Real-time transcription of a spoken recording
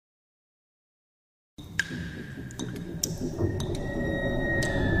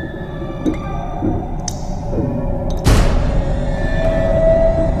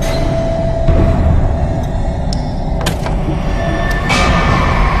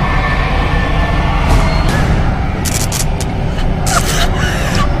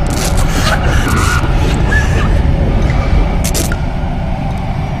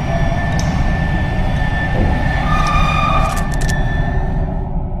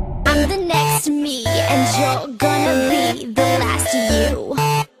next me, and you're gonna be the last you.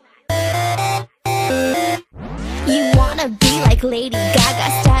 You wanna be like Lady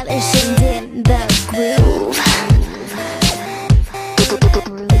Gaga, stylish and in the groove,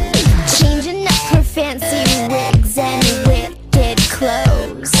 changing up her fancy wigs and wicked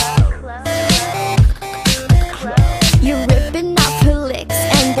clothes. You're ripping off her licks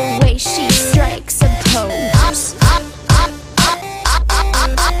and the way she strikes a pose.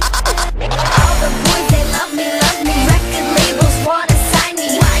 All the boys, they love me, record labels wanna sign me.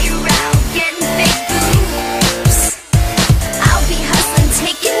 While you're out getting fake boobs, I'll be hustling,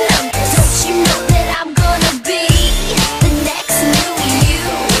 taking numbers. Don't you know that I'm gonna be the next new you?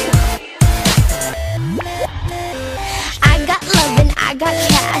 I got love and I got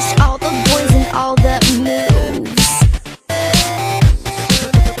cash, all the boys and all the moves.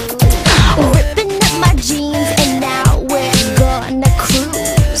 Ripping up my jeans and now we're gonna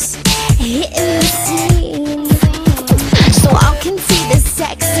cruise, hitting the scene, so all can see the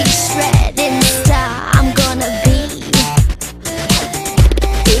sexy shredding star I'm gonna be.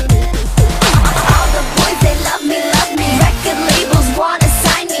 All the boys, they love me, record labels wanna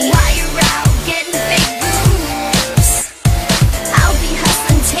sign me. While you're out getting fake boobs, I'll be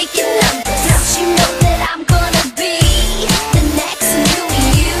hustling, taking numbers. Don't you know that I'm gonna be the next new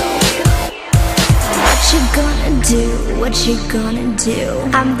you? What you gonna do? What you gonna do?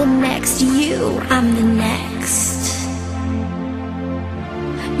 I'm the next you, I'm the next.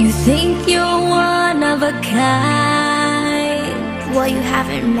 You think you're one of a kind? Well, you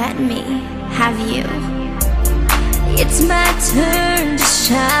haven't met me, have you? It's my turn to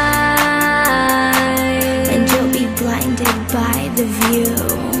shine, and you'll be blinded by the view.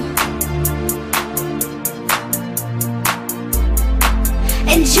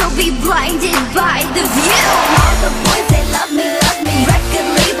 And you'll be blinded by the view. All the boys, they love me, record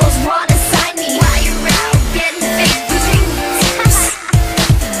labels wanna sign me. While you're out getting fake boobs,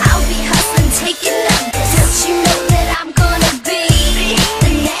 I'll be hustling, taking numbers. Don't you know that I'm gonna be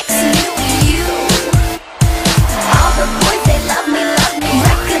the next new you? All the boys, they love me,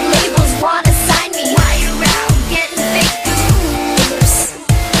 record labels wanna sign me. While you're out getting fake boobs,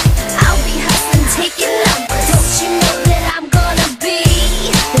 I'll be hustling, taking numbers. Don't you know that I'm gonna be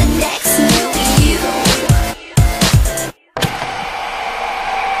the next new you?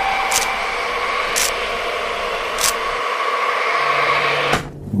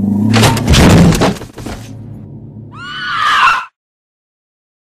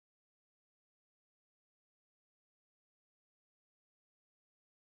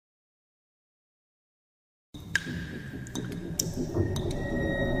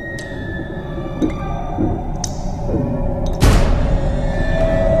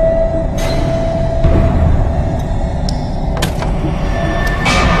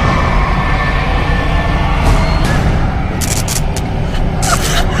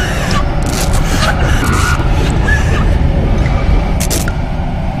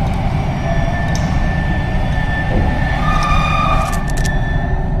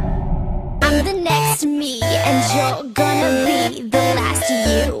 I'm the next me, and you're gonna be the last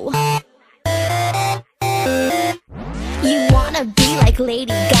you. You wanna be like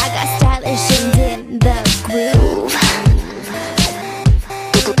Lady Gaga, stylish and in the groove,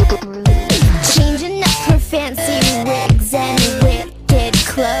 changing up her fancy wigs and wicked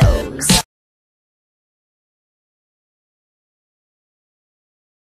clothes.